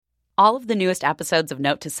All of the newest episodes of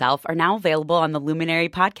Note to Self are now available on the Luminary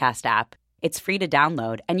podcast app. It's free to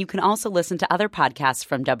download, and you can also listen to other podcasts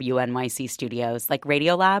from WNYC Studios like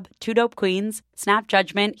Radiolab, Two Dope Queens, Snap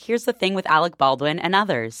Judgment, Here's the Thing with Alec Baldwin, and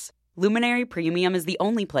others. Luminary Premium is the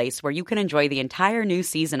only place where you can enjoy the entire new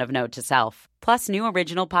season of Note to Self, plus new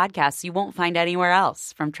original podcasts you won't find anywhere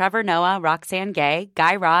else, from Trevor Noah, Roxanne Gay,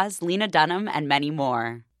 Guy Raz, Lena Dunham, and many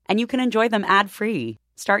more. And you can enjoy them ad-free.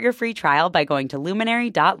 Start your free trial by going to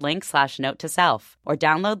luminary.link/note-to-self or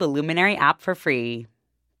download the Luminary app for free.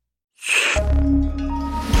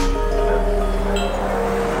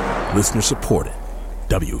 Listener supported.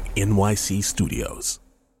 WNYC Studios.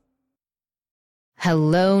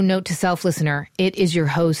 Hello, Note to Self listener. It is your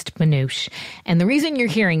host, Manoush. And the reason you're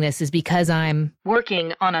hearing this is because I'm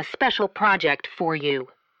working on a special project for you.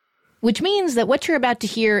 Which means that what you're about to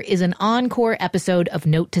hear is an encore episode of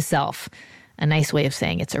Note to Self. A nice way of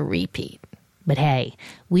saying it's a repeat. But hey,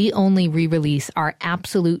 we only re-release our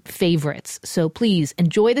absolute favorites. So please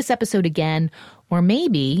enjoy this episode again, or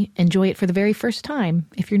maybe enjoy it for the very first time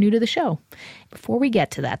if you're new to the show. Before we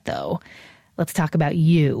get to that, though, let's talk about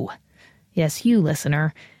you. Yes, you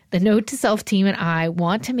listener. The Note to Self team and I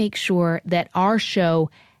want to make sure that our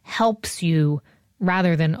show helps you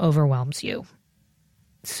rather than overwhelms you.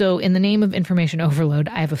 So in the name of information overload,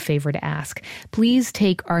 I have a favor to ask. Please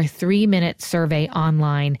take our 3-minute survey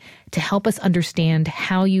online to help us understand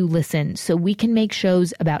how you listen so we can make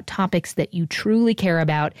shows about topics that you truly care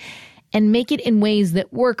about and make it in ways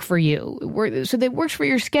that work for you, so that it works for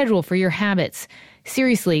your schedule, for your habits.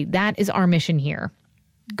 Seriously, that is our mission here.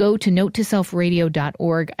 Go to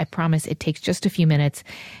notetoselfradio.org. I promise it takes just a few minutes.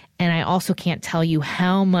 And I also can't tell you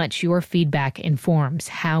how much your feedback informs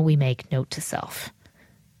how we make Note to Self.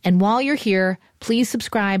 And while you're here, please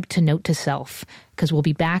subscribe to Note to Self, because we'll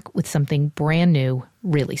be back with something brand new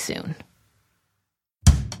really soon.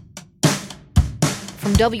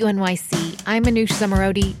 From WNYC, I'm Manoush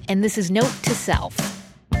Zomorodi, and this is Note to Self.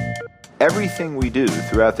 Everything we do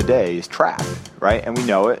throughout the day is tracked, right? And we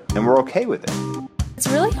know it, and we're okay with it. It's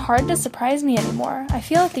really hard to surprise me anymore. I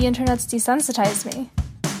feel like the internet's desensitized me.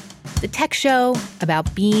 The tech show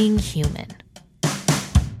about being human.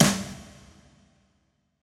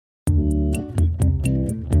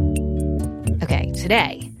 Okay,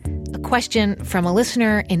 today, a question from a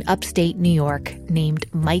listener in upstate New York named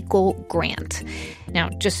Michael Grant. Now,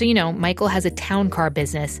 just so you know, Michael has a town car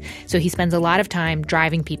business, so he spends a lot of time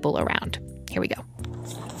driving people around. Here we go.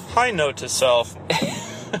 Hi, Note to Self.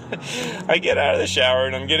 I get out of the shower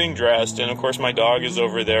and I'm getting dressed, and of course my dog is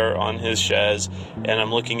over there on his chaise, and I'm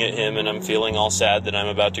looking at him and I'm feeling all sad that I'm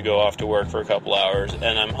about to go off to work for a couple hours,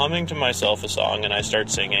 and I'm humming to myself a song, and I start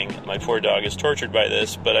singing. My poor dog is tortured by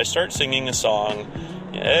this, but I start singing a song.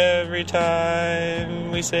 Every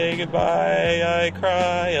time we say goodbye, I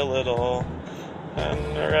cry a little,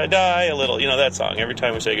 or I die a little. You know that song, Every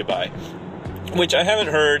Time We Say Goodbye, which I haven't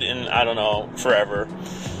heard in, I don't know, forever.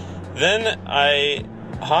 Then I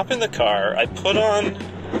hop in the car, I put on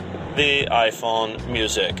the iPhone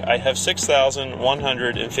music. I have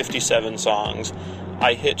 6,157 songs.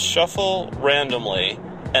 I hit shuffle randomly,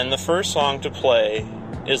 and the first song to play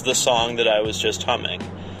is the song that I was just humming.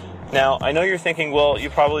 Now, I know you're thinking, well,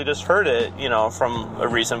 you probably just heard it, from a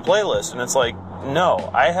recent playlist, and it's like,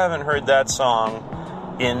 no, I haven't heard that song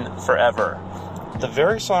in forever. The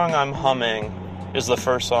very song I'm humming is the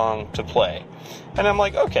first song to play. And I'm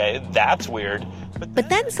like, okay, that's weird. But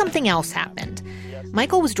then something else happened.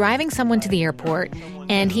 Michael was driving someone to the airport,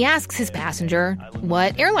 and he asks his passenger,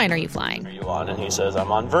 what airline are you flying? Are you on? And he says,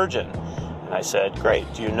 I'm on Virgin. And I said, great.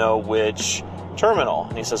 Do you know which terminal?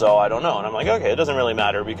 And he says, oh, I don't know. And I'm like, okay, it doesn't really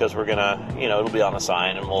matter because we're going to, it'll be on a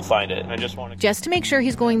sign and we'll find it. And I just to make sure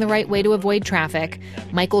he's going the right way to avoid traffic,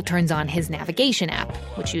 Michael turns on his navigation app,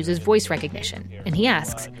 which uses voice recognition. And he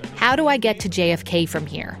asks, how do I get to JFK from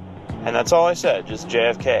here? And that's all I said, just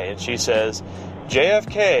JFK. And she says,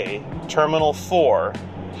 JFK, Terminal 4,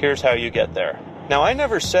 here's how you get there. Now, I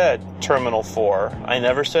never said Terminal 4. I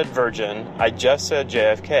never said Virgin. I just said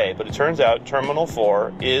JFK. But it turns out Terminal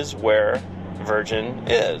 4 is where Virgin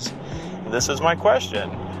is. This is my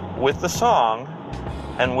question. With the song,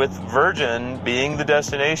 and with Virgin being the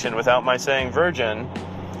destination without my saying Virgin,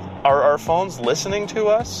 are our phones listening to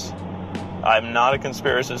us? I'm not a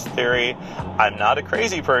conspiracist theory. I'm not a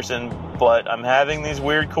crazy person, but I'm having these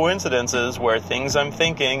weird coincidences where things I'm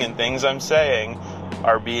thinking and things I'm saying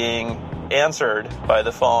are being answered by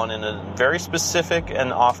the phone in a very specific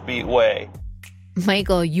and offbeat way.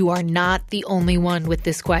 Michael, you are not the only one with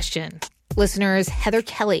this question. Listeners Heather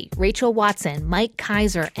Kelly, Rachel Watson, Mike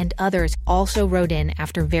Kaiser, and others also wrote in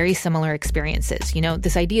after very similar experiences. You know,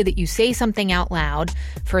 this idea that you say something out loud,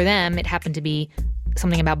 for them, it happened to be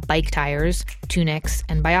something about bike tires, tunics,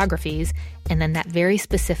 and biographies, and then that very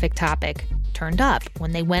specific topic turned up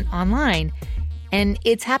when they went online. And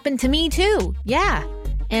it's happened to me too, yeah.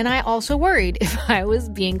 And I also worried if I was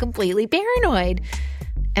being completely paranoid.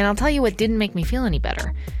 And I'll tell you what didn't make me feel any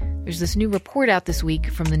better. There's this new report out this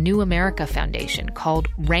week from the New America Foundation called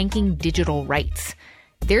Ranking Digital Rights.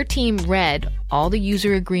 Their team read all the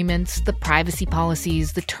user agreements, the privacy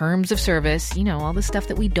policies, the terms of service, you know, all the stuff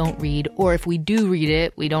that we don't read, or if we do read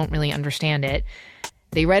it, we don't really understand it.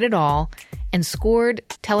 They read it all and scored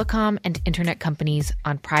telecom and internet companies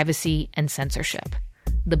on privacy and censorship.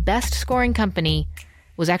 The best scoring company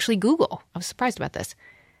was actually Google. I was surprised about this.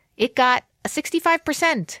 It got a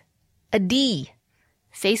 65%, a D.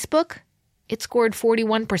 Facebook, it scored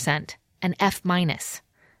 41%, an F-.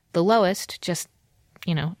 The lowest, just,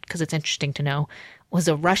 you know, because it's interesting to know, was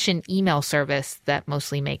a Russian email service that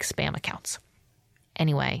mostly makes spam accounts.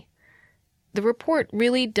 Anyway, the report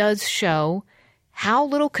really does show how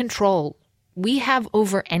little control we have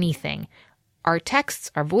over anything. Our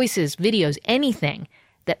texts, our voices, videos, anything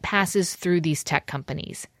that passes through these tech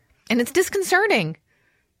companies. And it's disconcerting.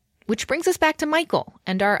 Which brings us back to Michael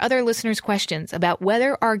and our other listeners' questions about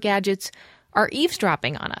whether our gadgets are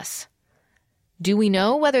eavesdropping on us. Do we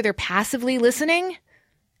know whether they're passively listening?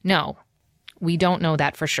 No, we don't know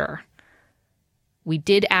that for sure. We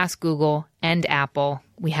did ask Google and Apple.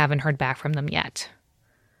 We haven't heard back from them yet.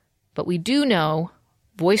 But we do know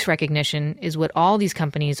voice recognition is what all these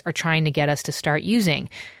companies are trying to get us to start using.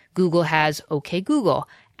 Google has OK Google.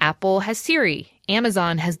 Apple has Siri.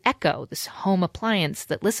 Amazon has Echo, this home appliance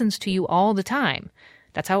that listens to you all the time.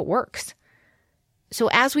 That's how it works. So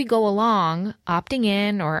as we go along, opting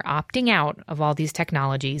in or opting out of all these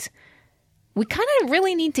technologies, we kind of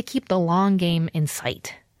really need to keep the long game in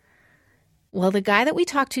sight. Well, the guy that we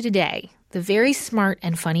talked to today, the very smart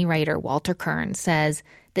and funny writer Walter Kern, says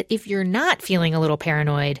that if you're not feeling a little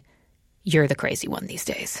paranoid, you're the crazy one these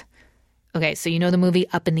days. Okay, so you know the movie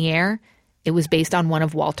Up in the Air? It was based on one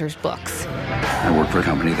of Walter's books. I work for a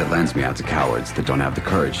company that lends me out to cowards that don't have the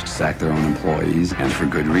courage to sack their own employees, and for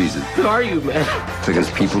good reason. Who are you, man? Because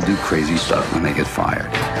people do crazy stuff when they get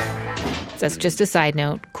fired. That's just a side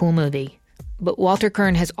note. Cool movie. But Walter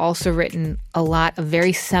Kern has also written a lot of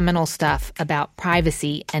very seminal stuff about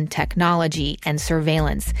privacy and technology and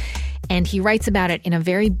surveillance. And he writes about it in a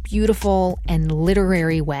very beautiful and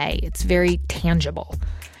literary way. It's very tangible.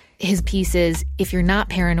 His piece is, If You're Not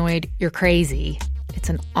Paranoid, You're Crazy. It's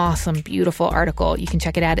an awesome, beautiful article. You can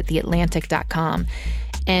check it out at theatlantic.com.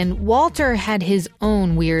 And Walter had his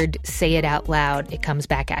own weird say it out loud, it comes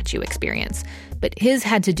back at you experience. But his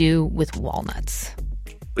had to do with walnuts.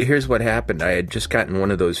 Here's what happened. I had just gotten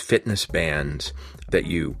one of those fitness bands that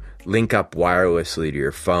you link up wirelessly to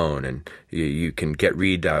your phone, and you can get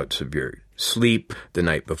readouts of your sleep the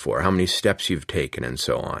night before, how many steps you've taken, and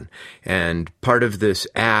so on. And part of this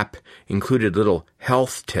app included little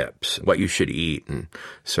health tips, what you should eat, and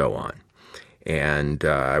so on. And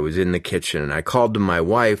I was in the kitchen, and I called to my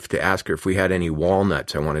wife to ask her if we had any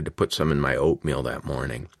walnuts. I wanted to put some in my oatmeal that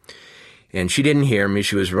morning. And she didn't hear me.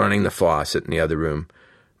 She was running the faucet in the other room.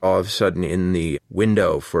 All of a sudden, in the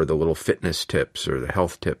window for the little fitness tips or the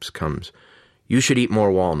health tips comes, you should eat more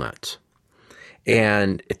walnuts.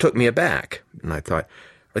 And it took me aback. And I thought,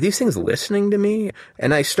 are these things listening to me?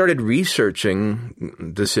 And I started researching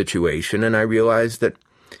the situation, and I realized that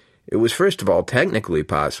it was, first of all, technically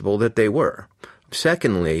possible that they were.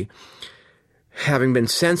 Secondly, having been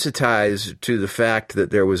sensitized to the fact that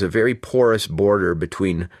there was a very porous border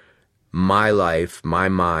between my life, my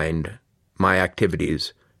mind, my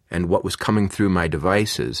activities, and what was coming through my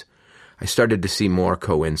devices, I started to see more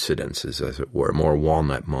coincidences, as it were, more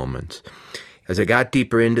walnut moments. As I got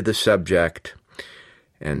deeper into the subject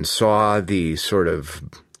and saw the sort of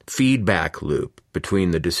feedback loop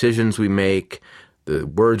between the decisions we make, the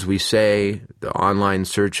words we say, the online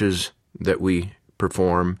searches that we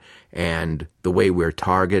perform, and the way we're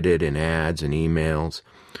targeted in ads and emails,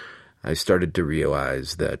 I started to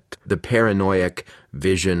realize that the paranoid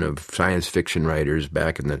vision of science fiction writers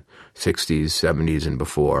back in the 60s, 70s, and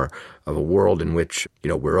before, of a world in which,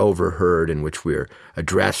 we're overheard, in which we're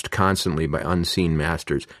addressed constantly by unseen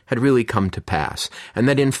masters, had really come to pass. And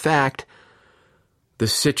that, in fact, the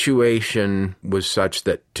situation was such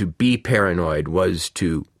that to be paranoid was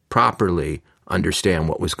to properly understand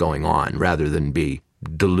what was going on rather than be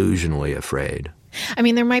delusionally afraid. I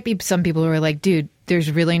mean, there might be some people who are like, dude,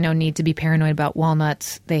 there's really no need to be paranoid about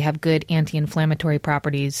walnuts. They have good anti-inflammatory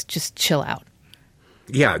properties. Just chill out.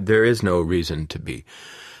 Yeah, there is no reason to be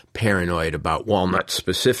paranoid about walnuts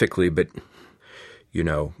specifically, but, you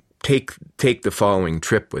know, take the following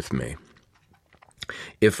trip with me.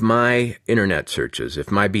 If my internet searches,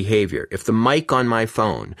 if my behavior, if the mic on my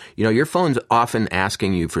phone, you know, your phone's often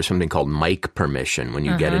asking you for something called mic permission when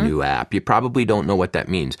you get a new app. You probably don't know what that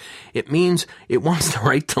means. It means it wants the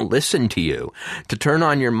right to listen to you, to turn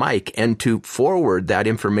on your mic and to forward that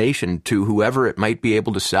information to whoever it might be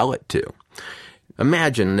able to sell it to.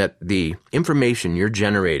 Imagine that the information you're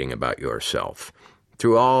generating about yourself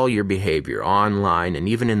through all your behavior online and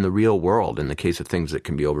even in the real world, in the case of things that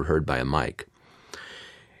can be overheard by a mic,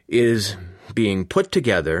 is being put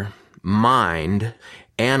together, mined,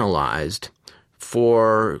 analyzed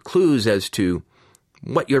for clues as to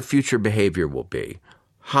what your future behavior will be,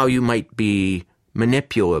 how you might be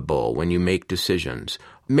manipulable when you make decisions.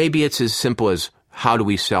 Maybe it's as simple as, how do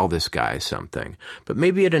we sell this guy something? But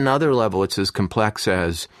maybe at another level, it's as complex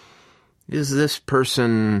as, is this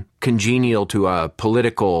person congenial to a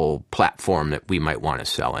political platform that we might want to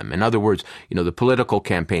sell him? In other words, you know, the political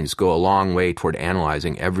campaigns go a long way toward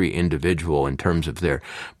analyzing every individual in terms of their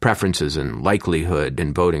preferences and likelihood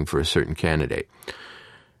in voting for a certain candidate.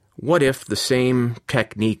 What if the same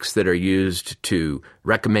techniques that are used to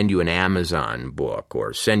recommend you an Amazon book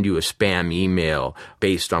or send you a spam email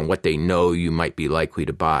based on what they know you might be likely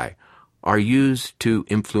to buy are used to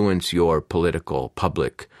influence your political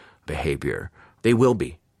public behavior? They will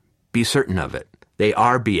be. Be certain of it. They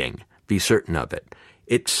are being. Be certain of it.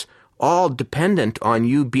 It's all dependent on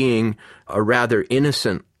you being a rather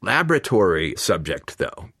innocent laboratory subject,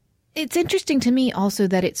 though. It's interesting to me also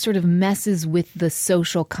that it sort of messes with the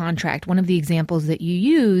social contract. One of the examples that you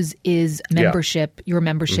use is membership, your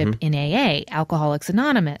membership in AA, Alcoholics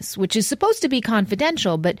Anonymous, which is supposed to be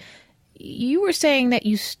confidential, but you were saying that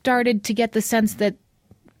you started to get the sense that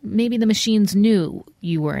maybe the machines knew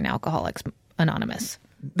you were an Alcoholics Anonymous.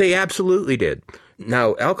 They absolutely did.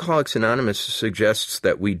 Now, Alcoholics Anonymous suggests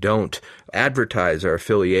that we don't advertise our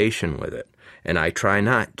affiliation with it, and I try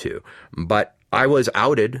not to. But I was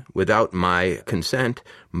outed without my consent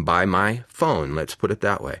by my phone, let's put it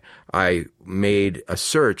that way. I made a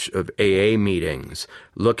search of AA meetings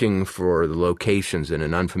looking for the locations in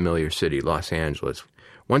an unfamiliar city, Los Angeles.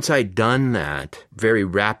 Once I'd done that, very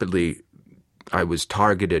rapidly I was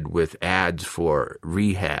targeted with ads for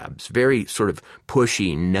rehabs, very sort of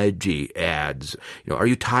pushy, nudgy ads. You know, are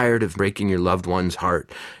you tired of breaking your loved one's heart?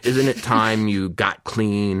 Isn't it time you got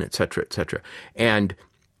clean, et cetera, et cetera. And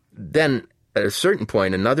then at a certain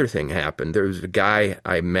point, another thing happened. There was a guy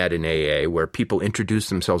I met in AA where people introduced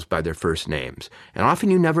themselves by their first names. And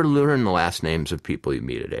often you never learn the last names of people you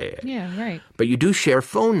meet at AA. Yeah, right. But you do share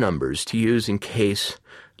phone numbers to use in case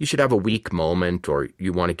you should have a weak moment or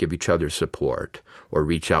you want to give each other support or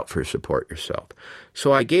reach out for support yourself.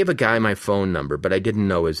 So I gave a guy my phone number, but I didn't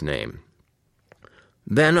know his name.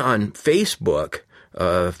 Then on Facebook,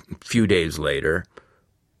 a few days later,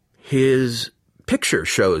 his picture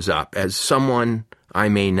shows up as someone I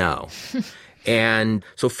may know. And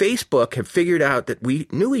so Facebook have figured out that we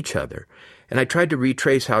knew each other. And I tried to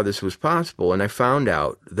retrace how this was possible, and I found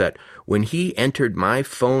out that when he entered my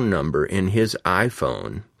phone number in his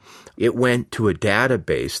iPhone, it went to a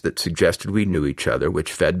database that suggested we knew each other,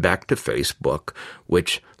 which fed back to Facebook,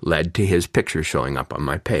 which led to his picture showing up on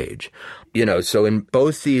my page. You know, so in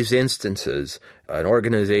both these instances, an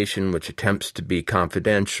organization which attempts to be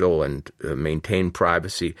confidential and maintain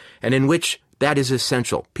privacy, and in which that is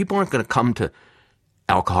essential. People aren't going to come to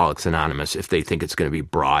Alcoholics Anonymous if they think it's going to be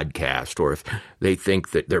broadcast or if they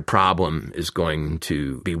think that their problem is going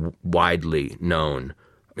to be widely known.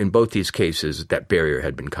 In both these cases, that barrier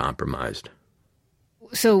had been compromised.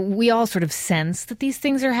 So we all sort of sense that these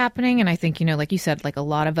things are happening. And I think, you know, like you said, like a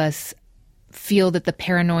lot of us feel that the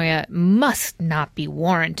paranoia must not be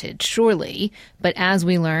warranted, surely. But as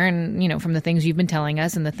we learn, you know, from the things you've been telling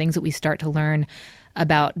us and the things that we start to learn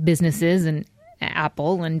about businesses and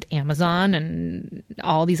Apple and Amazon and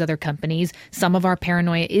all these other companies, some of our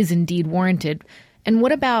paranoia is indeed warranted. And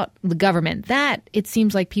what about the government? That, it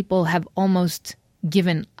seems like people have almost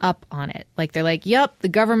given up on it. Like they're like, yep, the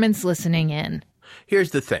government's listening in.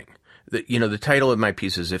 Here's the thing. The title of my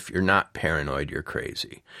piece is If You're Not Paranoid, You're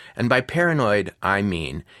Crazy. And by paranoid, I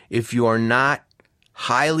mean if you're not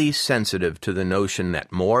highly sensitive to the notion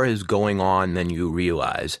that more is going on than you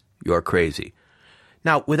realize, you're crazy.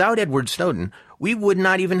 Now, without Edward Snowden, we would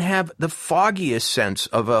not even have the foggiest sense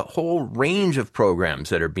of a whole range of programs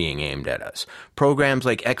that are being aimed at us. Programs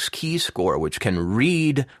like X-Keyscore, which can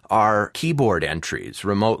read our keyboard entries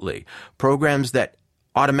remotely. Programs that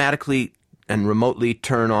automatically and remotely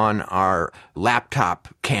turn on our laptop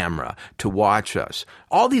camera to watch us.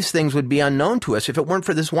 All these things would be unknown to us if it weren't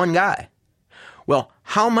for this one guy. Well,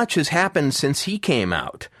 how much has happened since he came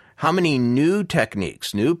out? How many new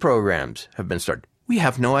techniques, new programs have been started? We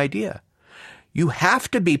have no idea. You have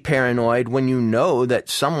to be paranoid when you know that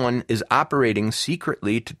someone is operating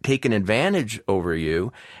secretly to take an advantage over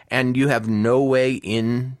you, and you have no way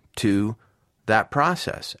into that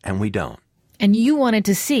process, and we don't. And you wanted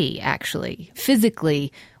to see, actually,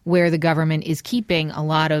 physically, where the government is keeping a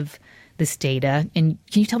lot of this data. And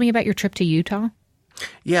can you tell me about your trip to Utah?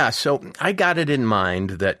 Yeah, so I got it in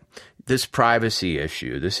mind that this privacy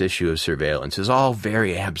issue, this issue of surveillance, is all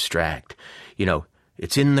very abstract. You know,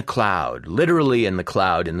 it's in the cloud, literally in the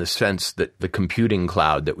cloud, in the sense that the computing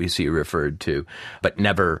cloud that we see referred to, but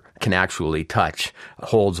never can actually touch,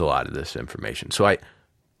 holds a lot of this information. So I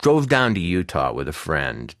drove down to Utah with a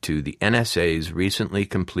friend to the NSA's recently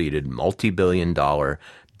completed multi-billion-dollar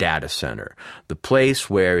data center, the place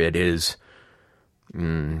where it is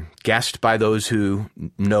guessed by those who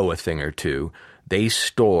know a thing or two. They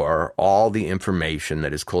store all the information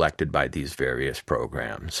that is collected by these various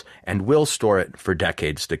programs and will store it for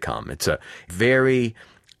decades to come. It's a very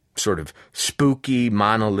sort of spooky,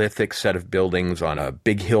 monolithic set of buildings on a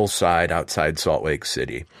big hillside outside Salt Lake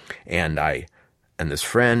City. And this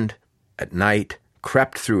friend at night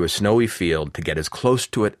crept through a snowy field to get as close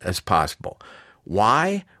to it as possible.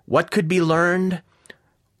 Why? What could be learned?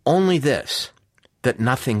 Only this, that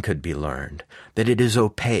nothing could be learned, that it is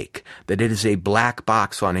opaque, that it is a black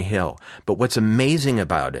box on a hill. But what's amazing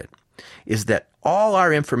about it is that all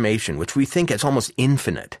our information, which we think is almost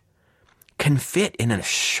infinite, can fit in a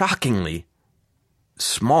shockingly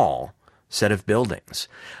small set of buildings.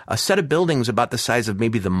 A set of buildings about the size of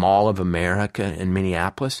maybe the Mall of America in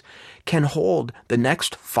Minneapolis can hold the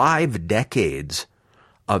next 5 decades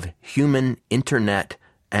of human internet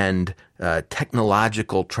and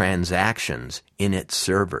technological transactions in its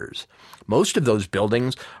servers. Most of those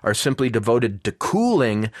buildings are simply devoted to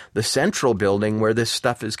cooling the central building where this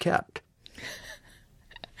stuff is kept.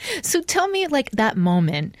 So tell me, like, that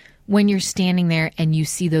moment when you're standing there and you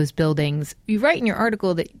see those buildings. You write in your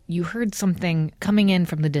article that you heard something coming in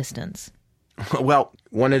from the distance. Well,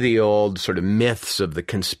 one of the old sort of myths of the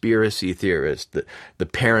conspiracy theorist, the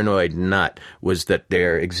paranoid nut, was that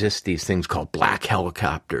there exist these things called black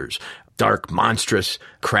helicopters, dark, monstrous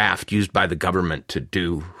craft used by the government to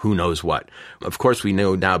do who knows what. Of course, we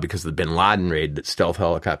know now because of the bin Laden raid that stealth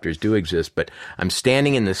helicopters do exist, but I'm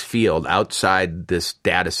standing in this field outside this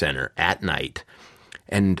data center at night,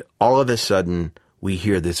 and all of a sudden we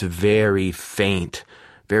hear this very faint,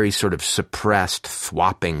 very sort of suppressed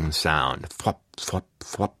thwopping sound, thwop, thwop,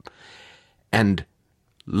 thwop, and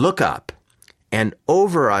look up, and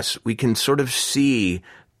over us we can sort of see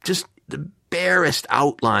just the barest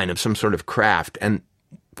outline of some sort of craft, and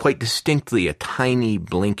quite distinctly a tiny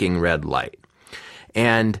blinking red light.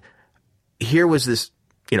 And here was this,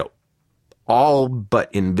 all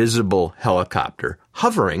but invisible helicopter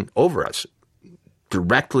hovering over us,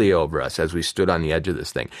 directly over us as we stood on the edge of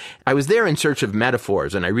this thing. I was there in search of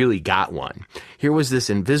metaphors, and I really got one. Here was this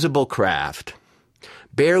invisible craft,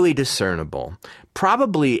 barely discernible,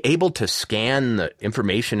 probably able to scan the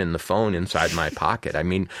information in the phone inside my pocket. I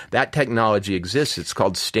mean, that technology exists. It's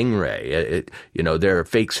called Stingray. There are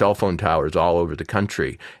fake cell phone towers all over the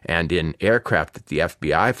country and in aircraft that the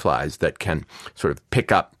FBI flies that can sort of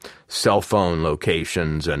pick up cell phone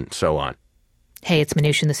locations and so on. Hey, it's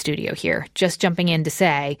Manoush in the studio here. Just jumping in to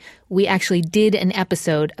say, we actually did an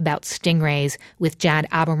episode about stingrays with Jad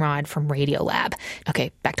Abumrad from Radiolab.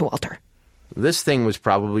 Okay, back to Walter. This thing was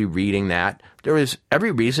probably reading that. There was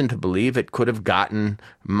every reason to believe it could have gotten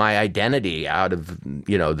my identity out of,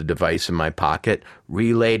 the device in my pocket,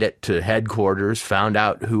 relayed it to headquarters, found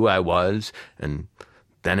out who I was, and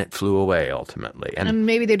then it flew away ultimately. And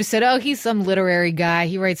maybe they just said, oh, he's some literary guy.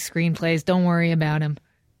 He writes screenplays. Don't worry about him.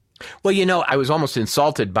 Well, I was almost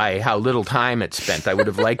insulted by how little time it spent. I would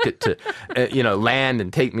have liked it to, land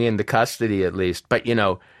and take me into custody at least. But,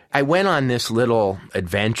 I went on this little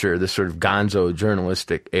adventure, this sort of gonzo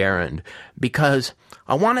journalistic errand, because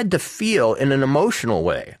I wanted to feel in an emotional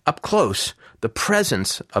way, up close, the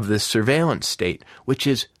presence of this surveillance state, which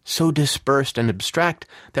is so dispersed and abstract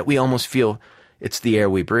that we almost feel it's the air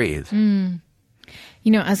we breathe.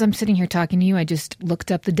 You know, as I'm sitting here talking to you, I just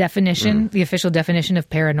looked up the definition, the official definition of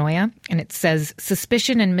paranoia, and it says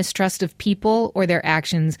suspicion and mistrust of people or their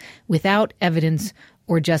actions without evidence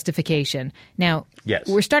or justification. Now,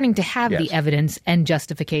 we're starting to have the evidence and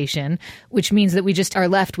justification, which means that we just are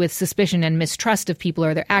left with suspicion and mistrust of people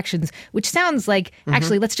or their actions, which sounds like,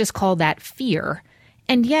 actually, let's just call that fear.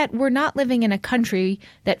 And yet we're not living in a country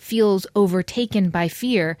that feels overtaken by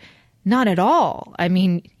fear. Not at all. I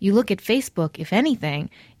mean, you look at Facebook, if anything,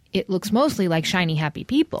 it looks mostly like shiny, happy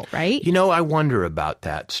people, right? You know, I wonder about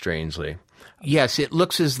that, strangely. Yes, it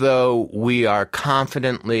looks as though we are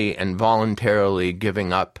confidently and voluntarily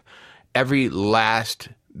giving up every last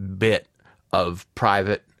bit of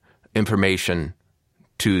private information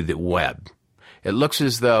to the web. It looks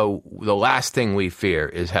as though the last thing we fear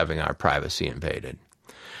is having our privacy invaded.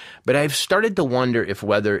 But I've started to wonder if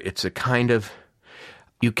whether it's a kind of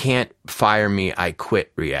you can't fire me, I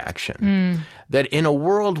quit reaction. That in a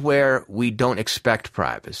world where we don't expect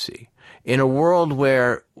privacy, in a world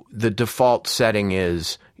where the default setting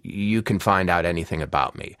is you can find out anything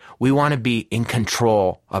about me, we want to be in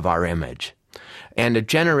control of our image. And a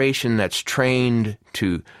generation that's trained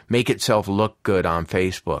to make itself look good on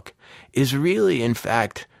Facebook is really, in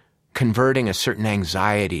fact, converting a certain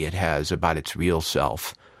anxiety it has about its real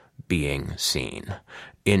self being seen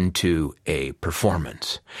into a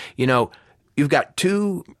performance. You know, you've got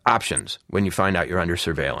two options when you find out you're under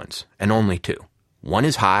surveillance, and only two. One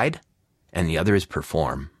is hide, and the other is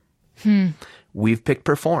perform. We've picked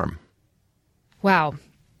perform. Wow.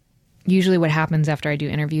 Usually what happens after I do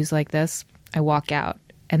interviews like this, I walk out,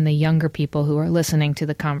 and the younger people who are listening to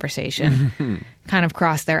the conversation kind of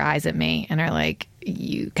cross their eyes at me and are like,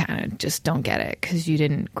 you kind of just don't get it because you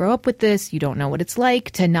didn't grow up with this. You don't know what it's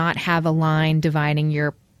like to not have a line dividing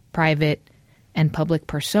your private and public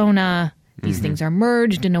persona. These things are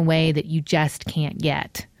merged in a way that you just can't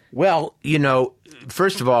get. Well, you know,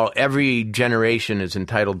 first of all, every generation is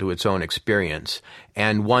entitled to its own experience.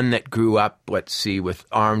 And one that grew up, let's see, with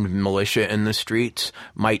armed militia in the streets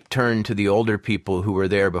might turn to the older people who were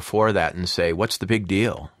there before that and say, what's the big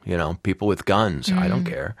deal? You know, people with guns, I don't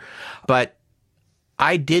care. But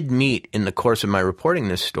I did meet, in the course of my reporting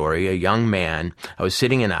this story, a young man. I was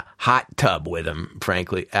sitting in a hot tub with him,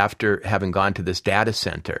 frankly, after having gone to this data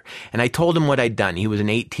center. And I told him what I'd done. He was an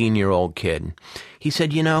 18-year-old kid. He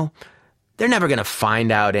said, you know, they're never going to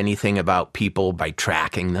find out anything about people by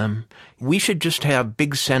tracking them. We should just have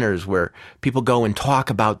big centers where people go and talk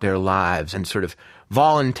about their lives and sort of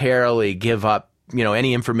voluntarily give up, you know,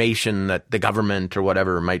 any information that the government or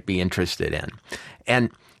whatever might be interested in. And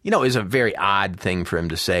you know, it was a very odd thing for him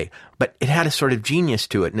to say, but it had a sort of genius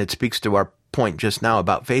to it, and it speaks to our point just now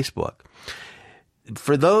about Facebook.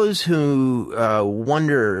 For those who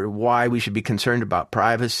wonder why we should be concerned about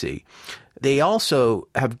privacy, they also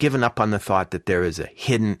have given up on the thought that there is a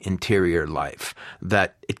hidden interior life,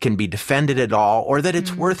 that it can be defended at all, or that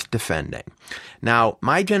it's worth defending. Now,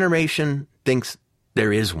 my generation thinks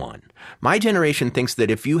there is one. My generation thinks that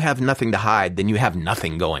if you have nothing to hide, then you have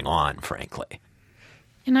nothing going on, frankly.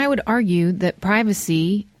 And I would argue that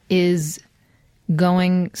privacy is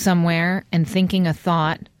going somewhere and thinking a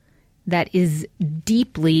thought that is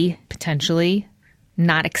deeply, potentially,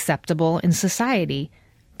 not acceptable in society.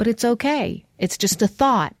 But it's okay. It's just a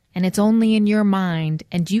thought, and it's only in your mind,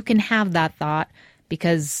 and you can have that thought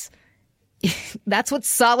because that's what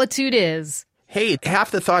solitude is. Hey,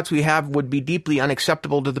 half the thoughts we have would be deeply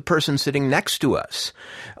unacceptable to the person sitting next to us,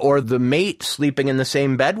 or the mate sleeping in the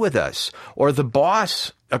same bed with us, or the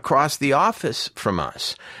boss across the office from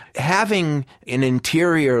us. Having an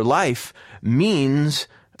interior life means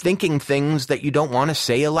thinking things that you don't want to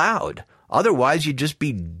say aloud. Otherwise, you'd just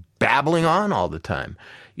be babbling on all the time.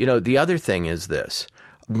 You know, the other thing is this.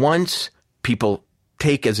 Once people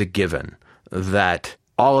take as a given that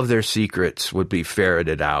all of their secrets would be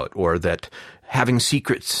ferreted out, or that having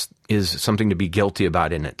secrets is something to be guilty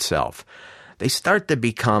about in itself, they start to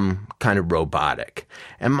become kind of robotic.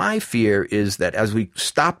 And my fear is that as we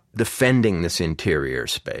stop defending this interior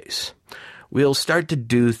space, we'll start to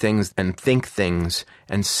do things and think things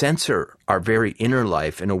and censor our very inner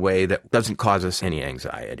life in a way that doesn't cause us any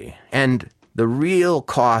anxiety. And the real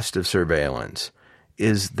cost of surveillance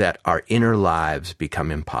is that our inner lives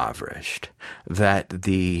become impoverished, that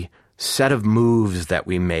the set of moves that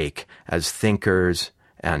we make as thinkers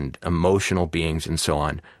and emotional beings and so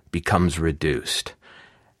on becomes reduced.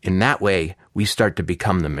 In that way, we start to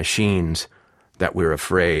become the machines that we're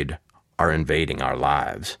afraid are invading our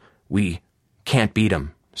lives. We can't beat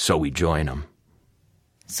them, so we join them.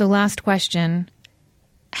 So last question.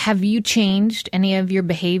 Have you changed any of your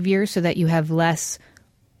behavior so that you have less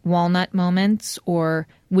walnut moments, or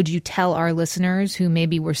would you tell our listeners who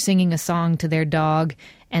maybe were singing a song to their dog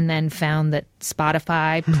and then found that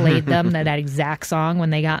Spotify played them that exact song when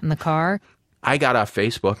they got in the car? I got off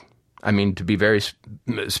Facebook. I mean, to be very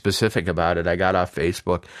specific about it, I got off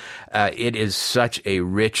Facebook. It is such a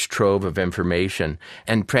rich trove of information.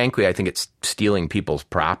 And frankly, I think it's stealing people's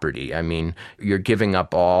property. I mean, you're giving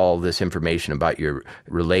up all this information about your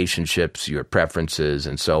relationships, your preferences,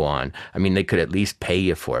 and so on. I mean, they could at least pay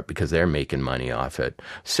you for it because they're making money off it.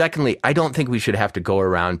 Secondly, I don't think we should have to go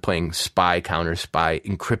around playing spy, counter spy,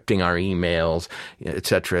 encrypting our emails, et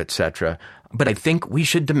cetera, et cetera. But I think we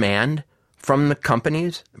should demand from the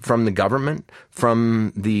companies, from the government,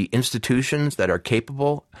 from the institutions that are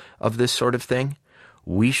capable of this sort of thing,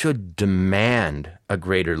 we should demand a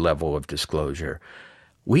greater level of disclosure.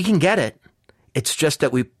 We can get it. It's just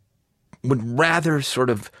that we would rather sort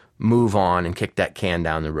of move on and kick that can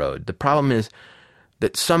down the road. The problem is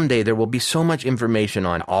that someday there will be so much information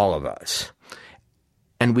on all of us,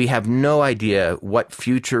 and we have no idea what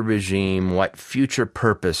future regime, what future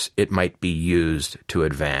purpose it might be used to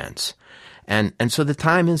advance. And so the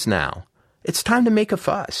time is now. It's time to make a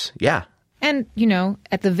fuss. Yeah. And, you know,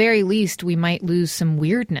 at the very least, we might lose some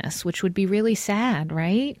weirdness, which would be really sad,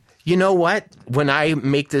 right? You know what? When I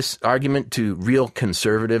make this argument to real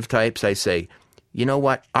conservative types, I say, you know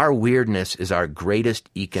what? Our weirdness is our greatest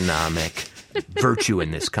economic virtue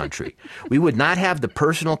in this country. We would not have the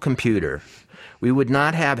personal computer. We would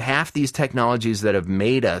not have half these technologies that have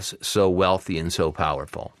made us so wealthy and so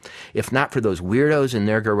powerful if not for those weirdos in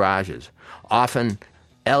their garages, often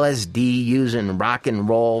LSD-using rock and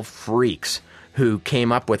roll freaks who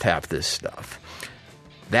came up with half this stuff.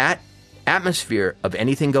 That atmosphere of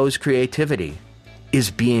anything goes creativity is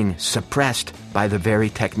being suppressed by the very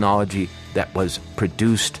technology that was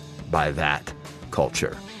produced by that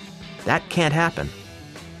culture. That can't happen.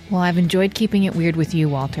 Well, I've enjoyed keeping it weird with you,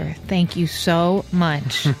 Walter. Thank you so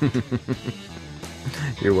much.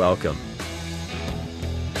 You're welcome.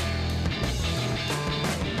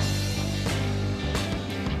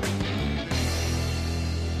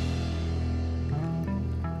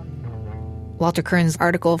 Walter Kern's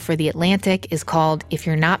article for The Atlantic is called "If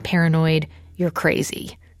You're Not Paranoid, You're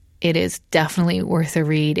Crazy." It is definitely worth a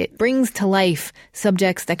read. It brings to life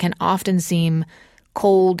subjects that can often seem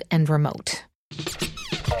cold and remote.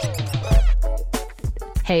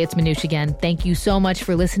 Hey, it's Manoush again. Thank you so much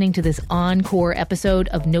for listening to this encore episode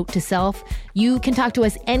of Note to Self. You can talk to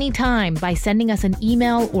us anytime by sending us an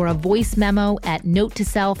email or a voice memo at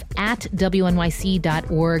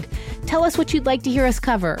notetoself@wnyc.org. Tell us what you'd like to hear us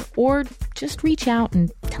cover, or just reach out and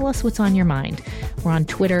tell us what's on your mind. We're on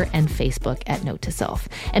Twitter and Facebook at Note to Self.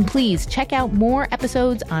 And please check out more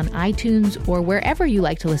episodes on iTunes or wherever you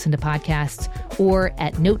like to listen to podcasts, or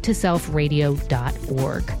at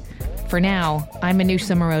notetoselfradio.org. For now, I'm Manoush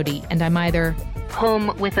Zomorodi, and I'm either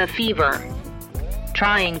home with a fever,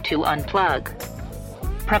 trying to unplug,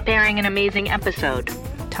 preparing an amazing episode.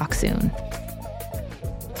 Talk soon.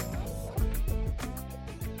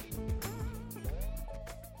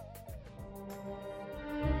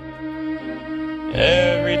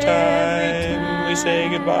 Every time we say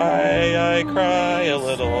goodbye, I cry a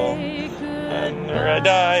little, or I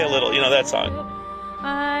die a little. You know that song.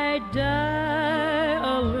 I die.